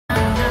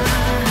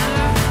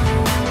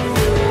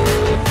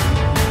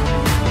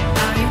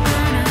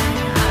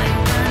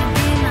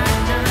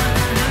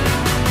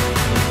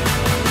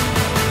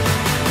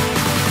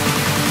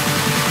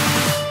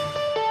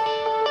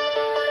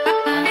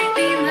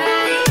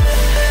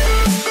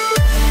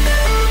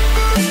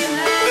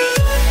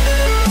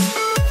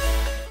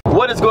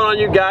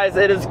morning, you guys.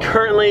 It is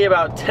currently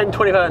about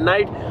 10:25 at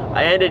night.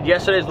 I ended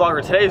yesterday's vlog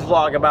or today's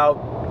vlog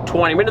about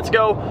 20 minutes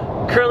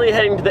ago. Currently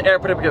heading to the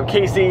airport to pick up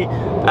Casey.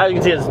 As you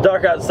can see, it's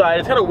dark outside.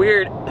 It's kind of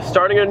weird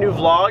starting a new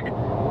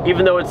vlog,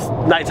 even though it's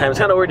nighttime. It's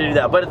kind of weird to do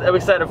that, but I'm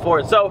excited for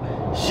it. So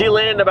she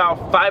landed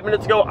about 5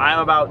 minutes ago. I'm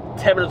about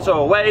 10 minutes or so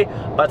away.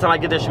 By the time I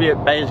get there, should be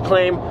at baggage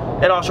claim.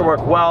 It all should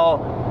work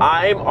well.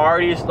 I'm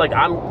already like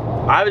I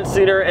haven't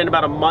seen her in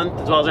about a month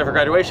as well as there for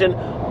graduation,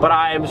 but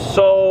I am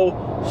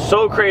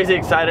so crazy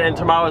excited. And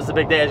tomorrow is the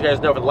big day, as you guys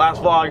know, for the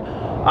last vlog.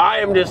 I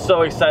am just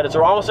so excited. So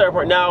we're almost at the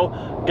airport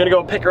now. Gonna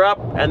go pick her up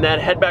and then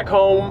head back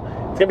home.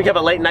 It's gonna be kind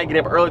of a late night,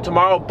 getting up early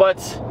tomorrow,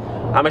 but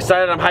I'm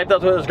excited. I'm hyped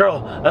up with this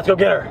girl. Let's go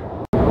get her.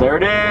 There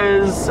it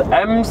is,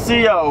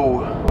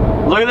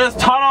 MCO. Look at this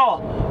tunnel.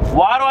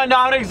 Why do I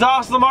not have an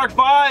exhaust on the Mark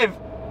V?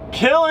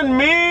 Killing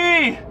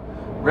me.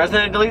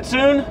 Resident delete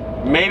soon?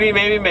 Maybe,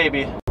 maybe,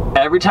 maybe.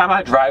 Every time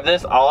I drive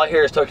this, all I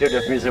hear is Tokyo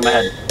Drift music in my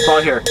head. That's all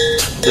I hear.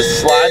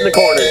 Just slide in the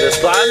corners, just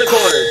slide in the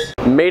corners.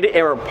 Made it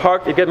and we're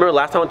parked. If you guys remember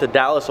last time I went to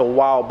Dallas a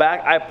while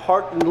back, I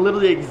parked in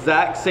literally the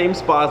exact same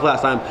spot as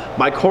last time.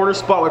 My corner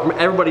spot away from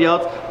everybody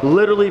else,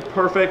 literally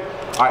perfect.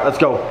 All right, let's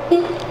go.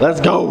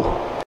 Let's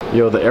go.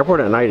 Yo, the airport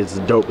at night is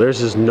dope. There's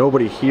just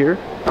nobody here.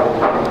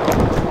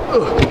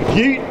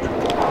 Yeet.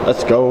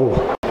 Let's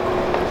go.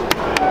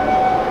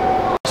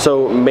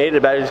 So made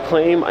a baggage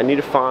claim. I need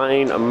to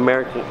find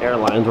American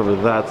Airlines,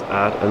 wherever that's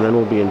at, and then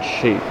we'll be in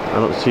shape. I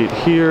don't see it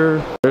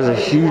here. There's a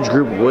huge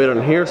group waiting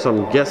on here, so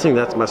I'm guessing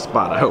that's my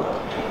spot, I hope.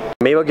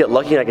 Maybe I'll get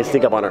lucky and I can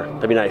sneak up on her.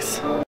 That'd be nice.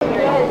 There's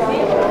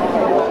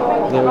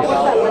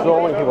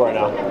so many people right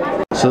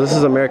now. So this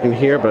is American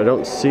here, but I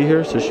don't see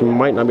her, so she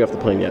might not be off the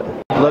plane yet.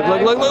 Look,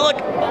 look, look, look,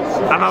 look!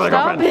 I found my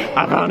girlfriend.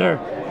 I found her.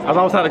 I was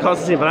almost out of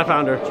Constantine, but I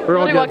found her. We're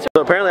all good.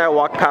 So apparently I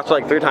walked past her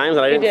like 3 times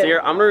and I didn't see her.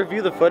 I'm gonna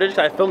review the footage.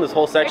 I filmed this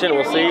whole section.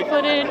 We'll see.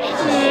 Footage.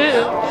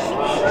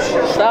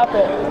 Stop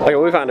it. Okay,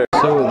 well, we found her.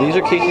 So these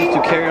are Casey's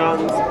 2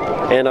 carry-ons,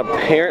 and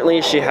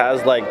apparently she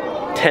has like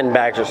 10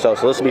 bags or so.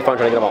 So this will be fun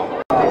trying to get them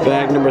all.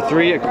 Bag number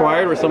 3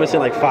 acquired. We're still missing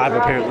like 5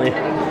 apparently.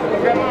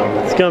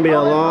 It's gonna be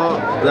a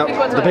long.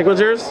 The pink one's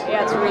yours?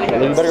 Yeah, it's really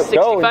good. You better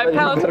 65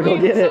 pounds. You better go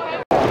get it.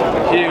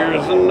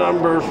 Here's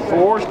number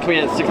 4, coming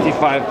in at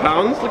 65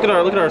 pounds. Look at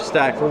our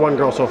stack for one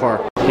girl so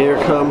far. Here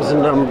comes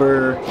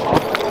number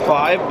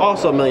 5,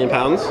 also a million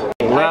pounds.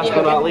 And last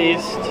but not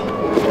least,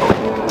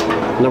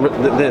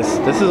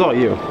 this is all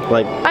you.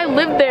 Like I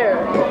live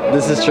there.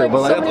 This is true,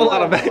 but like, that's a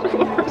lot of bags.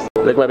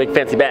 Look at my big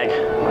fancy bag.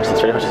 Watch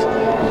this, ready? Watch this.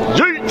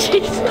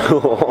 Jeez.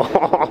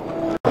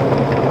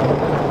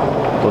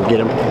 Go get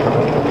him.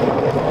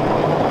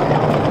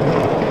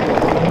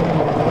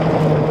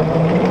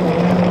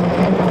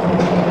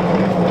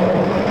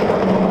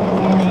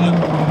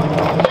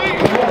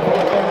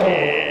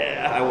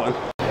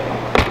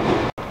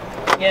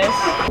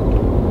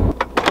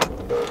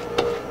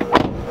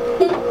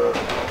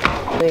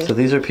 So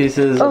these are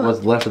pieces of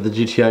what's left of the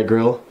GTI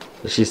grill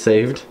that she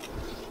saved.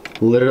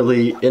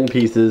 Literally in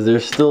pieces.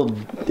 There's still,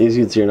 as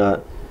you can see or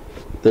not,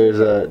 there's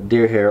a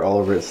deer hair all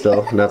over it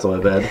still, and that's on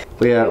my bed.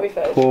 But yeah,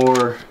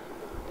 poor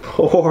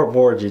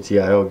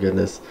GTI, oh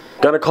goodness.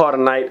 Gonna call it a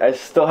night. I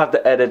still have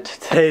to edit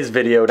today's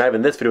video, not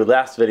even this video,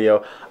 last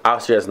video. I'll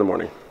see you guys in the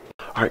morning.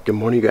 Alright, good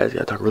morning you guys.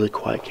 Gotta talk really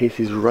quiet.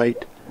 Casey's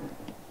right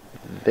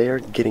there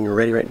getting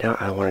ready right now.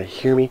 I don't want her to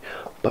hear me.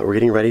 But we're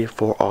getting ready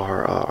for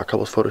our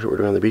couple's photo shoot we're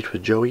doing on the beach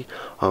with Joey.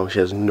 She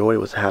has no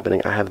idea what's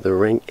happening. I have the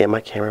ring in my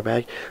camera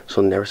bag,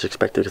 so never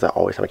suspect it because I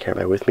always have a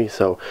camera bag with me.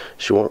 So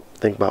she won't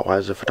think about why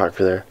there's a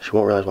photographer there. She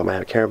won't realize why I might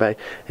have a camera bag.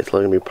 It's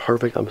literally gonna be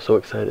perfect. I'm so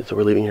excited. So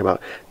we're leaving here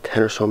about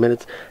 10 or so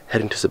minutes,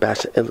 heading to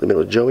Sebastian in the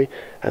middle with Joey,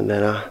 and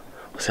then we'll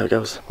see how it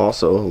goes.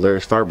 Also,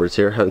 Larry's Firebird's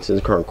here. Hadn't seen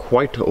his car in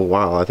quite a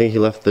while. I think he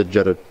left the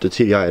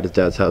TDI at his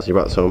dad's house. He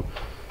brought some.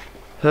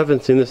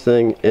 Haven't seen this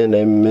thing in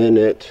a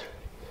minute.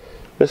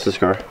 Missed this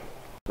car.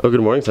 Oh,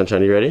 good morning,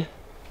 sunshine. You ready?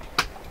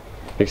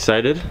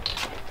 Excited?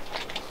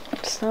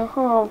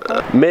 So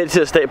made it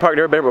to the state park.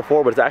 Never been here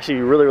before, but it's actually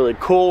really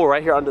cool.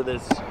 Right here under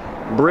this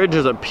bridge,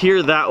 there's a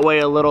pier that way,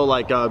 a little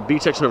like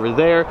beach section over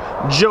there.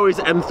 Joey's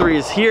M3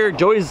 is here.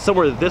 Joey's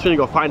somewhere this way to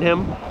go find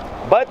him.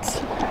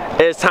 But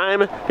it's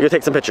time to go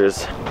take some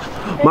pictures.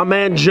 My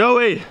man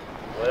Joey.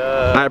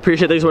 I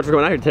appreciate it. Thanks so much for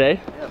coming out here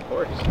today. Yeah, of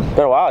course.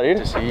 Been a while, dude.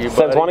 Good to see you,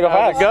 Since want to go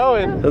fast. How's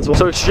it going?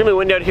 So extremely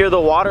windy out here. The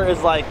water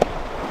is like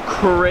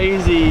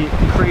crazy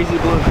blue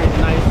and crazy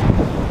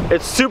nice.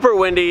 It's super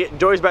windy.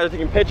 Joey's back there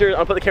taking pictures.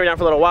 I'll put the camera down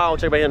for a little while. I'll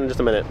check back in just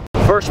a minute.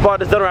 First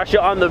spot is done. We're actually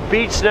on the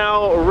beach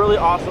now. A really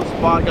awesome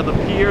spot. Got the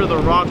pier, the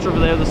rocks over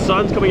there. The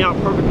sun's coming out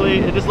perfectly.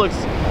 It just looks,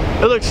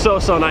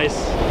 so nice.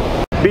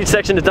 Beach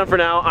section is done for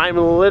now. I'm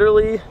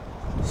literally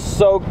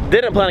soaked.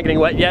 Didn't plan on getting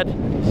wet yet.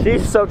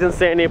 She's soaked in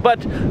sandy, but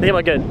they came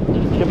out good.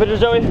 Good pictures,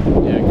 Joey?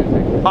 Yeah,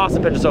 good.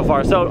 Awesome pictures so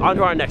far. So on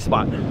to our next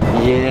spot.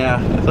 Yeah,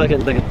 I feel like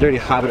a dirty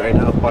hobbit right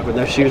now, walking with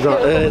no shoes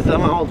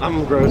on.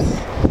 I'm gross.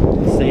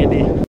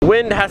 Sandy.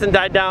 Wind hasn't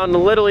died down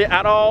literally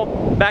at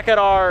all. Back at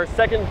our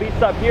second beach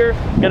stop here.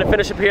 Gonna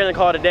finish up here and then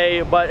call it a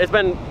day. But it's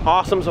been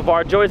awesome so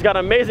far. Joey's got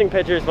amazing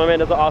pictures. My man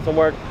does awesome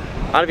work.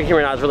 I don't know if you can hear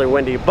me now, it's really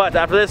windy. But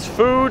after this,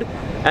 food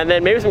and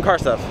then maybe some car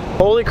stuff.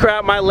 Holy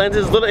crap, my lens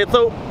is little. It's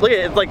so, look at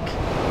it. It's like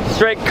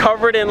straight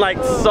covered in like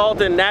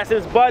salt and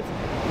nastiness. But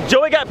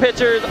Joey got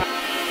pictures.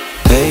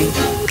 Hey,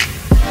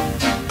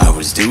 I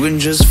was doing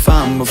just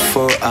fine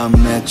before I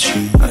met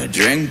you. I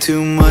drank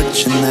too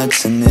much and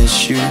that's an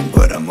issue,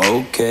 but I'm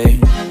okay.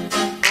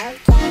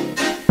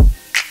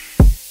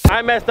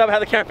 I messed up, had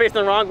the camera facing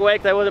the wrong way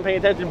because I wasn't paying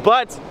attention,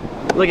 but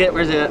look at,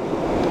 where's it?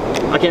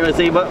 I can't really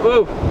see, but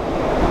ooh,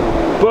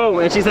 boom,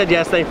 and she said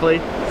yes, thankfully.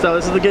 So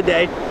this is a good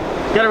day.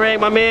 Got a ring,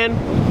 my man.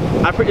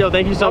 Yo,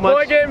 thank you so much.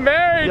 My boy getting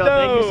married, Yo,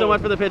 though. thank you so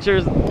much for the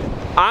pictures.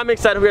 I'm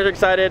excited, we are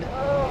excited.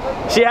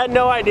 She had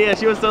no idea,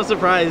 she was so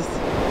surprised.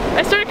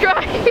 I started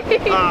crying.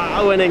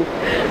 Winning. He's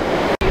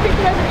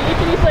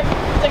like,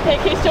 hey,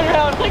 Case, turn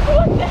around. I'm like,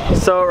 what the heck?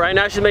 So right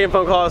now she's making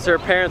phone calls to her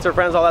parents, her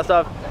friends, all that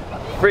stuff.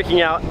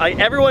 Freaking out. Like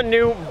everyone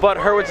knew but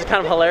her, which is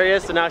kind of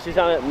hilarious. So now she's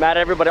sounding mad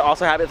at everybody,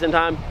 also happy at the same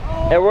time.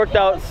 It worked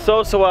out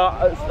so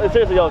well.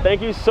 Seriously, yo,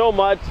 thank you so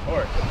much.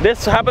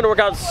 This happened to work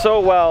out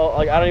so well.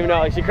 Like I don't even know.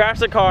 Like she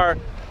crashed the car,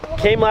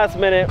 came last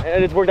minute,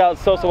 and it's worked out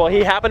so well. He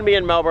happened to be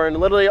in Melbourne,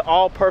 literally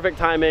all perfect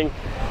timing.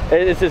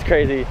 It's just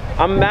crazy.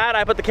 I'm mad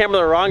I put the camera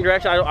in the wrong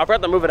direction. I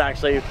forgot to move it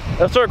actually.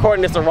 I was still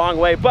recording this the wrong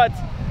way, but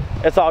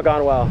it's all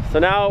gone well. So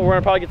now we're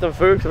gonna probably get some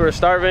food because we're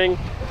starving.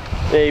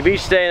 A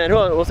beach day, and then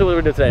we'll see what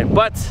we do today.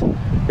 But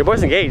your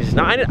boy's engaged.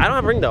 Now I don't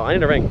have a ring though. I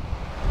need a ring.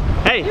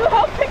 Hey. You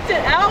helped picked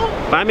it out.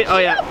 Oh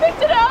yeah.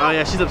 Picked it out. Oh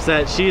yeah. She's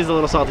upset. She's a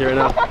little salty right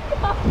now.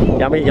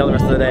 Yeah, I'm gonna yell the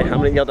rest of the day. I'm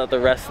gonna yell out the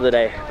rest of the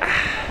day.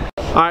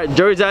 All right,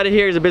 Joey's out of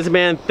here. He's a busy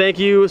man. Thank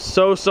you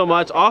so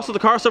much. Also, the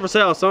car's still for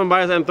sale. Someone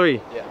buy us M3.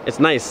 Yeah. It's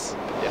nice.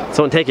 Yeah.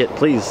 Someone take it,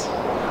 please.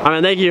 All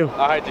right, thank you.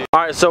 All right, dude. All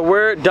right, so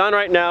we're done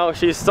right now.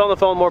 She's still on the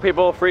phone with more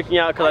people, freaking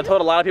out because I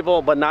told a lot of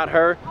people, but not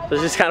her. So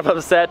she's kind of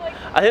upset.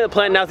 I think the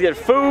plan now is to get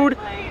food.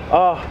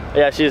 Oh,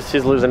 yeah, she's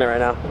losing it right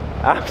now.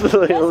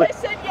 Absolutely. Yes,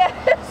 I said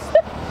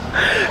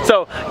yes.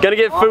 So, gonna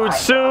get food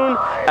soon,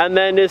 and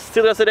then just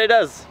see what the rest of the day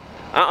does.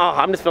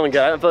 I'm just feeling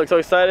good. I'm feeling so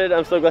excited.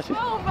 I'm so glad she's.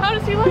 Oh, how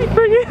does he like?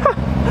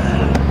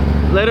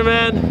 Later,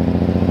 man.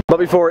 But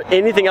before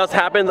anything else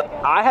happens,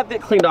 I have to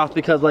get cleaned off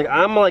because like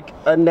I'm like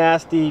a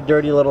nasty,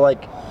 dirty little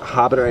like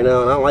hobbit right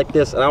now, and I don't like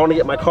this, and I want to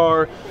get my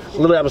car.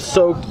 Literally, I'm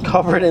so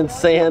covered in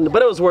sand,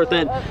 but it was worth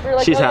it.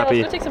 Like, she's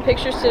happy. Let's take some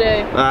pictures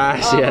today.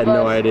 She had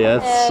no idea.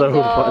 That's so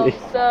funny.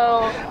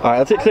 All right,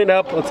 let's get cleaned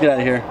up. Let's get out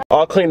of here.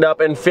 All cleaned up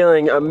and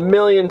feeling a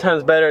million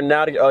times better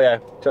now. To get, oh yeah,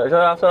 turn it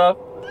off. Turn it off.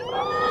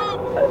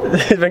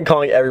 He's been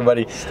calling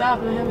everybody.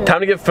 Stop. Time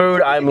to get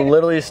food. I'm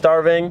literally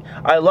starving.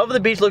 I love the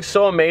beach. Looks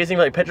so amazing,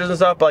 like pictures and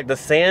stuff. But like the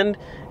sand,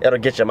 it'll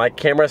get you. My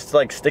camera's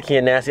like sticky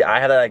and nasty.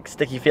 I had that like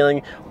sticky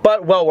feeling,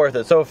 but well worth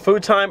it. So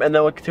food time, and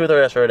then we'll continue with the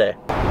rest of our day.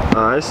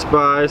 I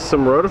spy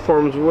some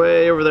rotiforms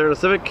way over there in the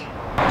Civic.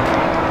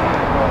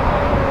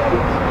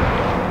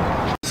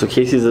 So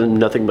Casey's done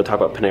nothing but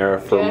talk about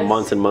Panera for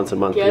months and months and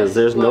months because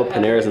there's no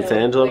Paneras in San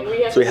Angelo,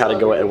 so we had to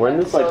go in. We're in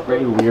this like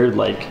very weird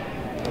like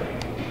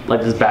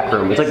this back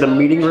room. It's like the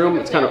meeting room.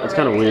 It's kind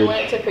of weird.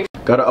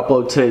 Gotta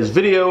upload today's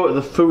video.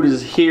 The food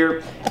is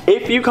here.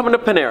 If you come into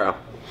Panera,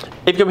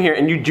 if you come here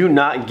and you do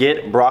not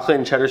get broccoli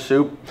and cheddar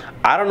soup,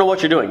 I don't know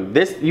what you're doing.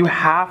 This, you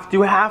have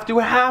to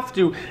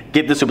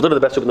get this soup. It's literally the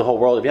best soup in the whole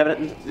world. If you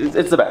haven't,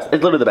 it's the best.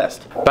 It's literally the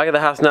best. Back at the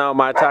house now,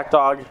 my attack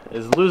dog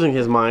is losing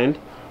his mind.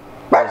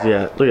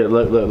 Yeah, look at it,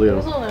 look at him.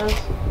 His little nose.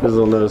 His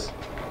little nose.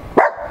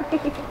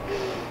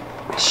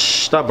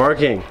 Shh, stop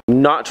barking.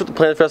 Not sure what the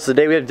plan for us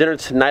today. We have dinner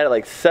tonight at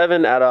like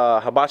 7 at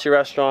a hibachi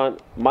restaurant.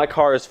 My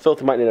car is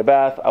filthy, might need a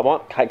bath. I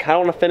kind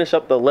of want to finish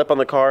up the lip on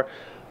the car.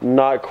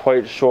 Not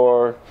quite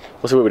sure.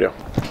 We'll see what we do.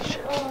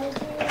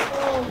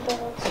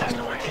 Has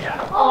no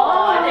idea.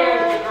 Oh,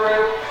 there's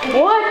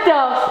what the?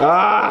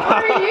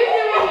 What are you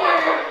doing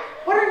here?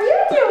 What are you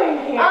doing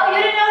here? Oh,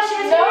 you didn't know she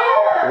was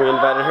here? We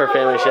invited her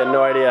family. She had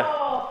no idea.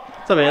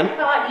 What's up, man? I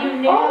thought you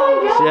knew. Oh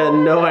my God. She had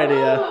no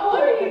idea.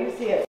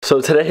 So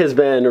today has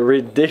been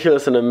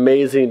ridiculous and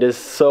amazing.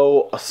 Just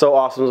so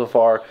awesome so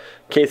far.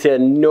 Casey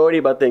had no idea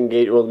about the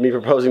engagement, well, me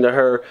proposing to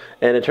her,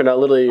 and it turned out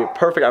literally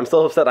perfect. I'm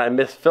still upset I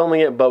missed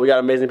filming it, but we got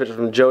amazing pictures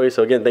from Joey,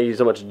 so again, thank you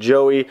so much,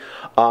 Joey.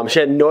 She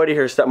had no idea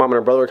her stepmom and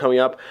her brother were coming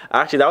up.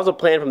 Actually, that was a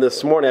plan from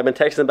this morning. I've been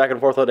texting them back and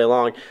forth all day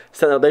long.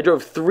 So they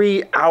drove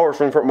 3 hours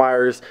from Fort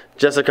Myers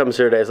just to come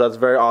here today, so that's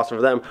very awesome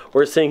for them.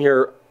 We're seeing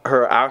her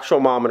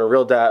actual mom and her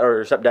real dad, or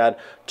her stepdad,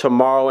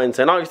 tomorrow in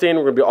St. Augustine.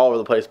 We're going to be all over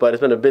the place, but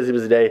it's been a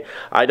busy day.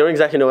 I don't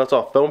exactly know what's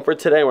all filmed for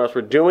today and what else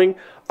we're doing,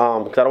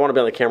 because I don't want to be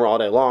on the camera all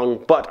day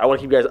long, but I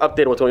want to keep you guys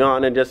updated on what's going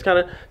on and just kind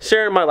of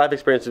sharing my life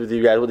experiences with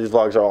you guys, what these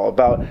vlogs are all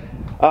about.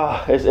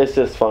 It's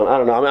just fun. I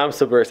don't know. I'm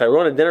super excited. We're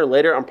going to dinner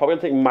later. I'm probably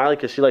going to take Miley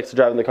because she likes to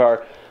drive in the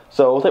car.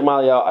 So we'll take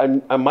Miley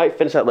out. I might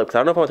finish that lip because I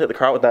don't know if I want to take the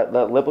car out with that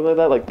lip look like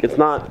that. Like, it's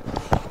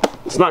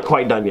not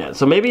quite done yet.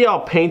 So maybe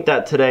I'll paint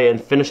that today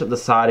and finish up the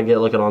side and get it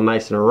looking all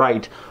nice and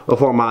right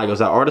before Miley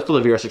goes out. Or just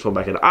put the VR6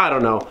 back in. I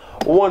don't know.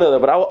 One of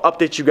them. But I will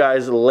update you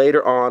guys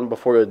later on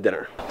before we go to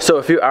dinner. So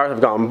a few hours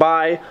have gone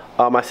by.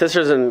 My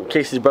sister's and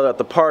Casey's brother at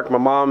the park. My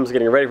mom's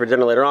getting ready for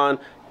dinner later on.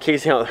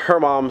 Casey out with her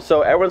mom.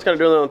 So everyone's kind of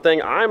doing their own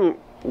thing. I'm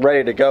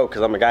ready to go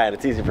because I'm a guy and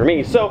it's easy for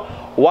me. So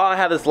while I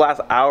have this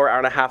last hour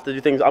and a half to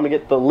do things, I'm gonna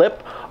get the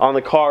lip on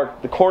the car,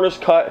 the corners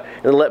cut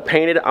and the lip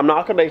painted. I'm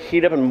not gonna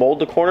heat up and mold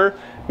the corner.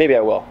 Maybe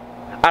I will.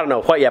 I don't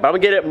know quite yet, but I'm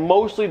gonna get it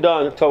mostly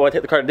done until I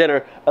take the car to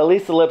dinner. At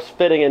least the lips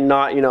fitting and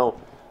not, you know,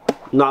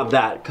 not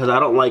that, because I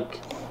don't like,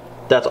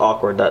 that's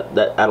awkward.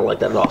 That I don't like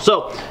that at all.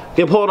 So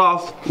gonna pull it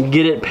off,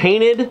 get it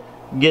painted,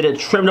 get it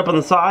trimmed up on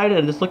the side,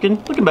 and just looking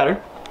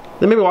better.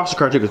 Then maybe wash the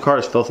car too, because the car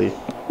is filthy.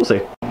 We'll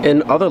see.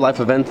 In other life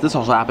events, this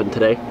also happened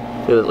today.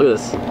 Look at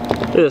this. Look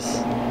at this.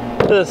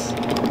 Look at this.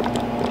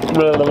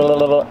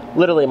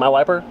 Literally, my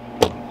wiper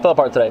fell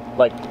apart today.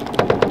 Like,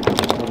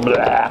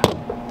 blah.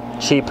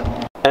 Cheap.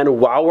 And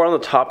while we're on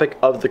the topic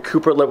of the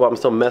Cooper lip, while I'm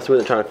still messing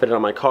with it, trying to fit it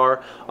on my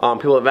car,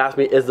 people have asked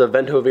me, is the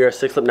Vento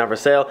VR6 lip now for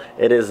sale?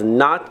 It is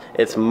not.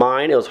 It's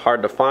mine. It was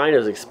hard to find. It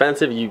was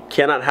expensive. You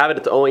cannot have it.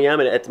 It's OEM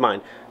and it's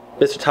mine.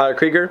 Mr. Tyler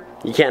Krieger,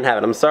 you can't have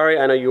it. I'm sorry,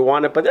 I know you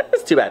want it, but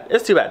it's too bad.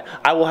 It's too bad.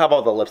 I will have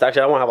all the lips.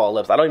 Actually, I won't have all the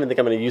lips. I don't even think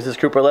I'm going to use this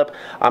Cooper lip.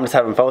 I'm just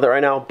having fun with it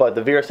right now. But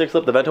the VR6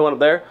 lip, the Vento one up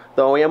there,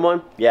 the OEM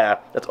one, yeah,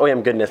 that's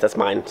OEM goodness. That's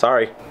mine.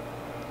 Sorry.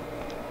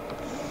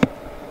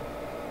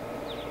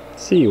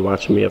 See you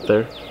watching me up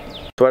there.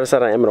 So I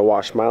decided I am gonna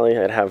wash Smiley.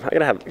 I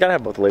gotta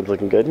have both the labels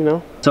looking good, you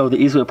know. So the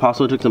easiest way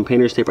possible, I took some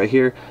painter's tape right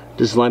here,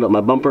 just lined up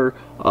my bumper,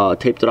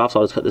 taped it off,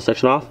 so I'll just cut this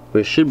section off. But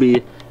it should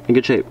be in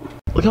good shape.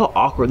 Look how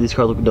awkward these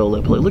cars look with no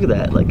lip. Like, look at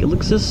that. Like, it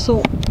looks just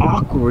so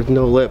awkward with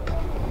no lip.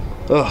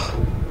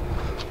 Ugh.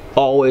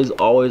 Always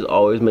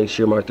make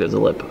sure you mark there's a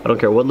lip. I don't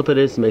care what lip it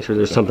is, make sure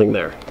there's something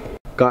there.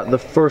 Got the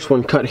first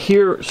one cut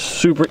here.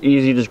 Super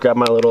easy. Just grab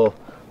my little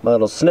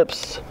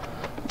snips.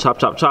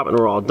 Chop, and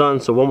we're all done.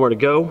 So one more to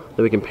go,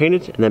 then we can paint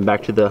it, and then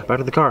back to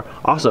the car.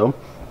 Also,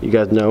 you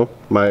guys know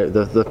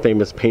the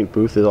famous paint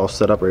booth is all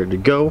set up, ready to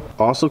go.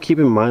 Also, keep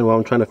in mind while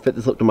I'm trying to fit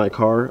this lip to my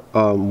car,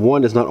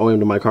 one, is not OEM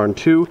to my car, and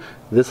two,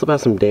 this lip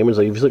has some damage.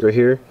 Like if you look right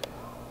here,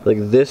 like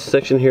this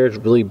section here is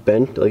really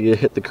bent. Like you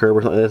hit the curb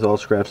or something, it's all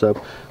scratched up.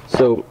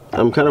 So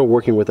I'm kind of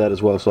working with that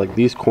as well. So like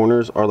these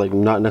corners are like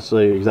not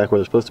necessarily exactly where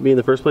they're supposed to be in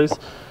the first place.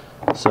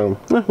 So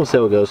we'll see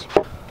how it goes.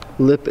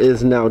 Lip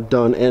is now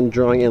done and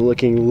drying and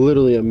looking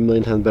literally a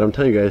million times better. I'm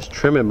telling you guys,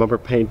 trim and bumper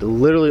paint,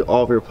 literally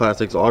all of your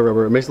plastics, all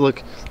rubber. It makes it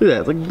look at that,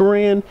 it's like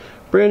brand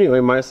new, I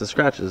mean, minus the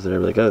scratches there.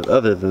 Like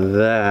other than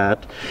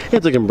that,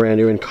 it's looking brand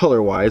new and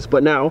color wise.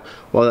 But now,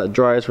 while that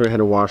dries, we're gonna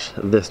head and wash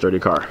this dirty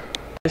car.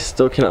 I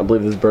still cannot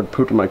believe this bird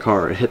pooped in my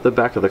car. It hit the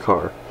back of the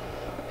car,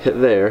 hit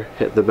there,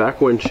 hit the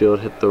back windshield,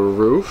 hit the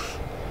roof,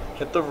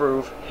 hit the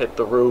roof, hit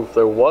the roof.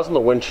 There wasn't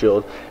the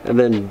windshield, and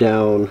then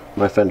down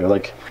my fender.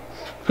 Like,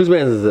 whose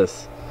man's is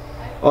this?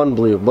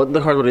 Unbelievable. But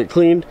the car will get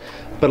cleaned,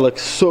 but it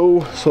looks so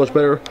much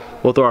better.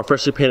 We'll throw our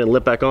freshly painted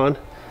lip back on.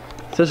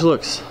 This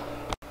looks.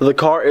 The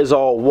car is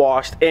all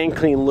washed and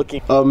clean,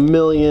 looking a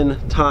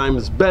million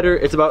times better.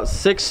 It's about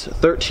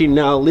 6:13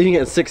 now, leaving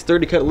at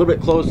 6:30, cut a little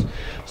bit close.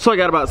 So I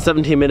got about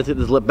 17 minutes to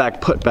get this lip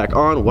put back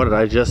on. What did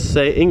I just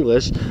say?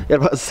 English. Got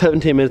about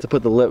 17 minutes to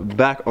put the lip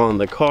back on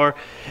the car,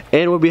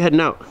 and we'll be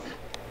heading out.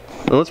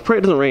 Now let's pray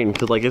it doesn't rain,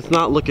 because like it's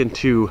not looking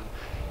too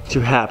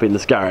happy in the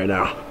sky right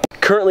now.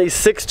 Currently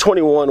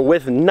 6:21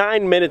 with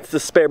 9 minutes to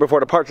spare before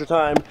departure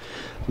time.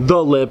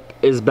 The lip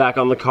is back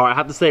on the car. I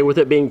have to say, with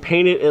it being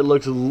painted, it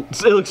looks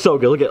so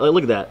good. Look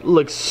at that. It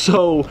looks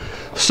so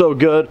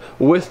good.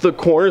 With the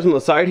corners on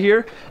the side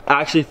here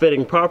actually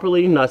fitting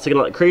properly, not sticking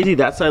out like crazy.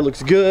 That side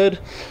looks good.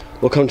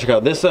 We'll come check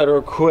out this side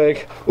real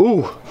quick.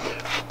 Ooh,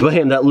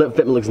 bam, that lip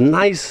fitment looks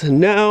nice.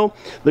 Now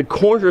the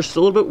corners are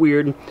still a little bit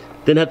weird.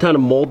 Didn't have time to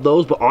mold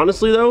those, but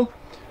honestly though,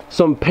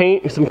 some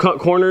paint, some cut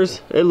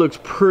corners, it looks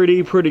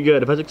pretty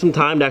good. If I took some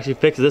time to actually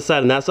fix this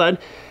side and that side,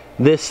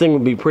 this thing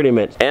would be pretty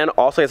mint. And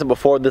also, like I said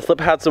before, this lip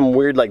had some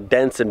weird like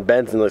dents and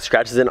bends and like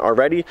scratches in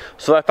already.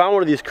 So I found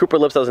one of these Cooper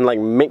lips that was in like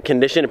mint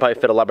condition. It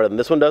probably fit a lot better than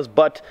this one does.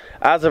 But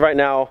as of right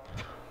now,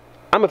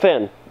 I'm a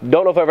fan.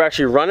 Don't know if I ever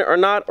actually run it or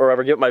not, or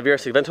ever give it my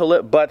VR6 Vento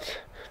lip,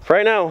 but for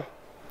right now,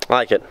 I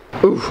like it.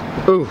 Ooh.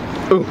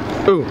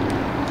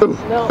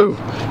 No.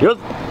 You know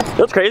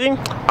what's crazy?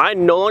 I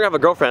no longer have a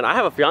girlfriend. I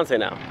have a fiance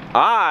now.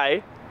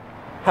 I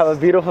have a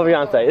beautiful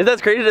fiance. Is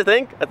that crazy to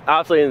think? That's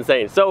absolutely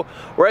insane. So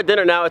we're at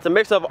dinner now. It's a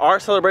mix of our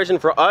celebration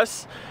for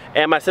us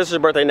and my sister's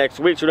birthday next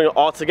week. So we're doing it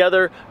all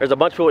together. There's a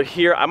bunch of people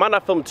here. I might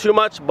not film too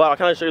much, but I'll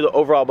kind of show you the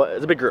overall, but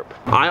it's a big group.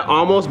 I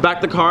almost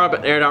backed the car up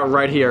and aired out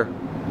right here.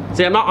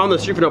 See, I'm not on the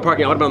street for no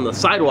parking. I would have been on the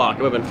sidewalk.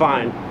 It would have been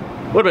fine.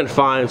 Would have been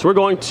fine. So we're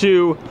going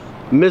to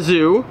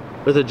Mizzou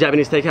with a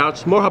Japanese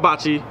steakhouse. More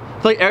hibachi. I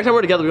feel like every time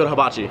we're together, we go to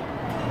hibachi.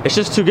 It's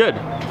just too good.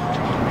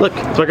 Look,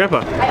 it's my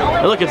grandpa.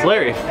 And look, it's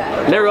Larry.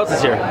 And everyone else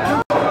is here.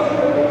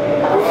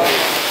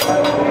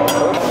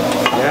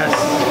 Yes.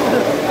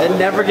 It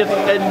never gets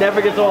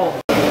old.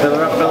 Fill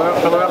her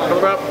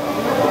up.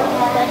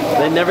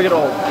 They never get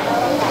old.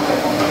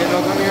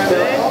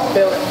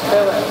 Fill it.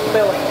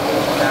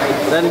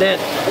 Send it.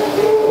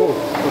 Oh.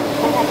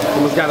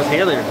 Almost got his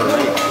hand there for me.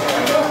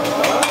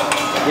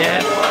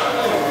 Yes.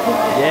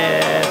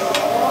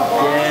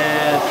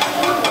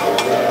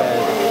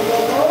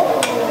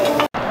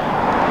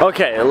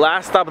 Okay,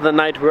 last stop of the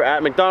night. We're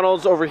at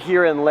McDonald's over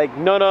here in Lake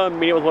Nona,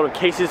 meeting with one of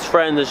Casey's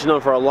friends that she's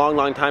known for a long,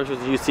 long time. She was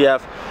at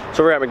UCF.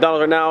 So we're at McDonald's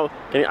right now,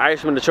 getting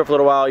ice cream to show for a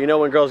little while. You know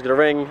when girls get a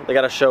ring, they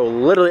gotta show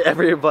literally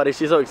everybody.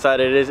 She's so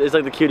excited. It's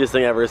like the cutest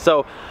thing ever.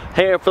 So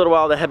hang out for a little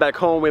while, then head back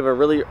home. We have a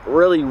really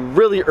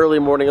early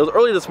morning. It was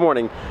early this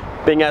morning,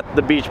 being at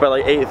the beach by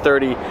like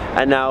 8:30,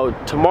 and now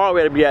tomorrow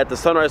we had to be at the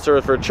sunrise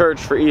service for church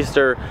for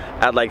Easter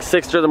at like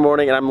 6:30 in the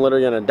morning, and I'm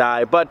literally gonna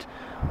die, but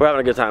we're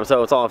having a good time,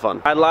 so it's all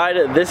fun. I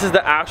lied, this is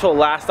the actual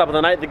last stop of the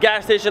night. The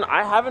gas station.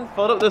 I haven't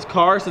filled up this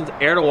car since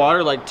air to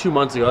water like 2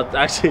 months ago. That's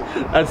actually,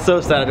 that's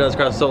so sad. I drive this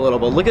car so little,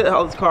 but look at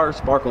how this car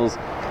sparkles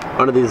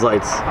under these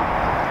lights.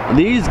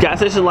 These gas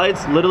station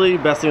lights, literally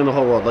best thing in the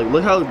whole world. Like,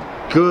 look how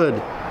good.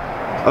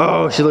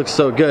 Oh, she looks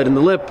so good. And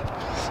the lip,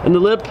 and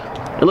look.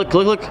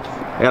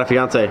 I got a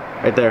fiance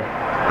right there.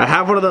 I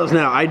have one of those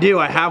now. I do,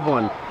 I have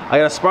one. I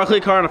got a sparkly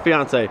car and a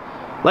fiance.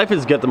 Life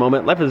is good at the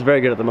moment. Life is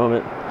very good at the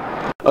moment.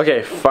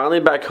 Okay, finally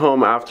back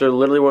home after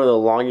literally one of the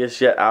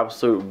longest yet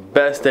absolute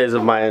best days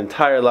of my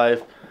entire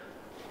life.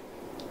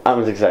 I'm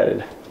just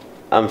excited.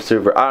 I'm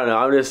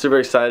just super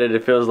excited.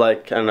 It feels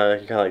like, I don't know,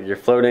 kind of like you're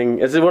floating.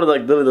 It's one of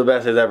like literally the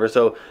best days ever.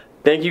 So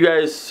thank you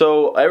guys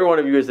every one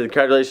of you guys,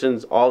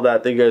 congratulations, all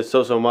that. Thank you guys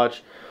so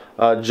much.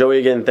 Joey,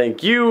 again,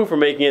 thank you for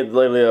making it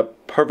literally a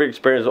perfect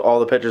experience with all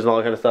the pictures and all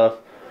that kind of stuff.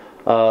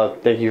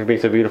 Thank you for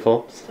being so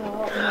beautiful.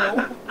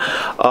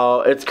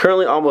 It's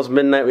currently almost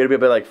midnight. We had to be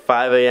up at like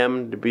 5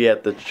 a.m. to be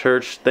at the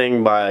church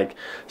thing by like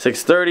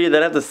 6:30.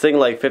 Then I have to sing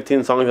like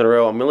 15 songs in a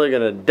row. I'm really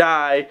gonna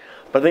die.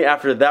 But I think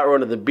after that we're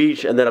going to the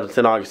beach and then up to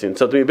St. Augustine.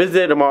 So it's gonna be a busy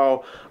day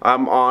tomorrow.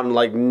 I'm on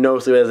like no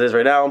sleep as it is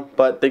right now.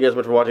 But thank you guys so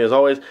much for watching as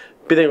always.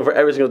 Be thankful for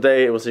every single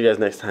day, and we'll see you guys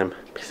next time.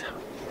 Peace out.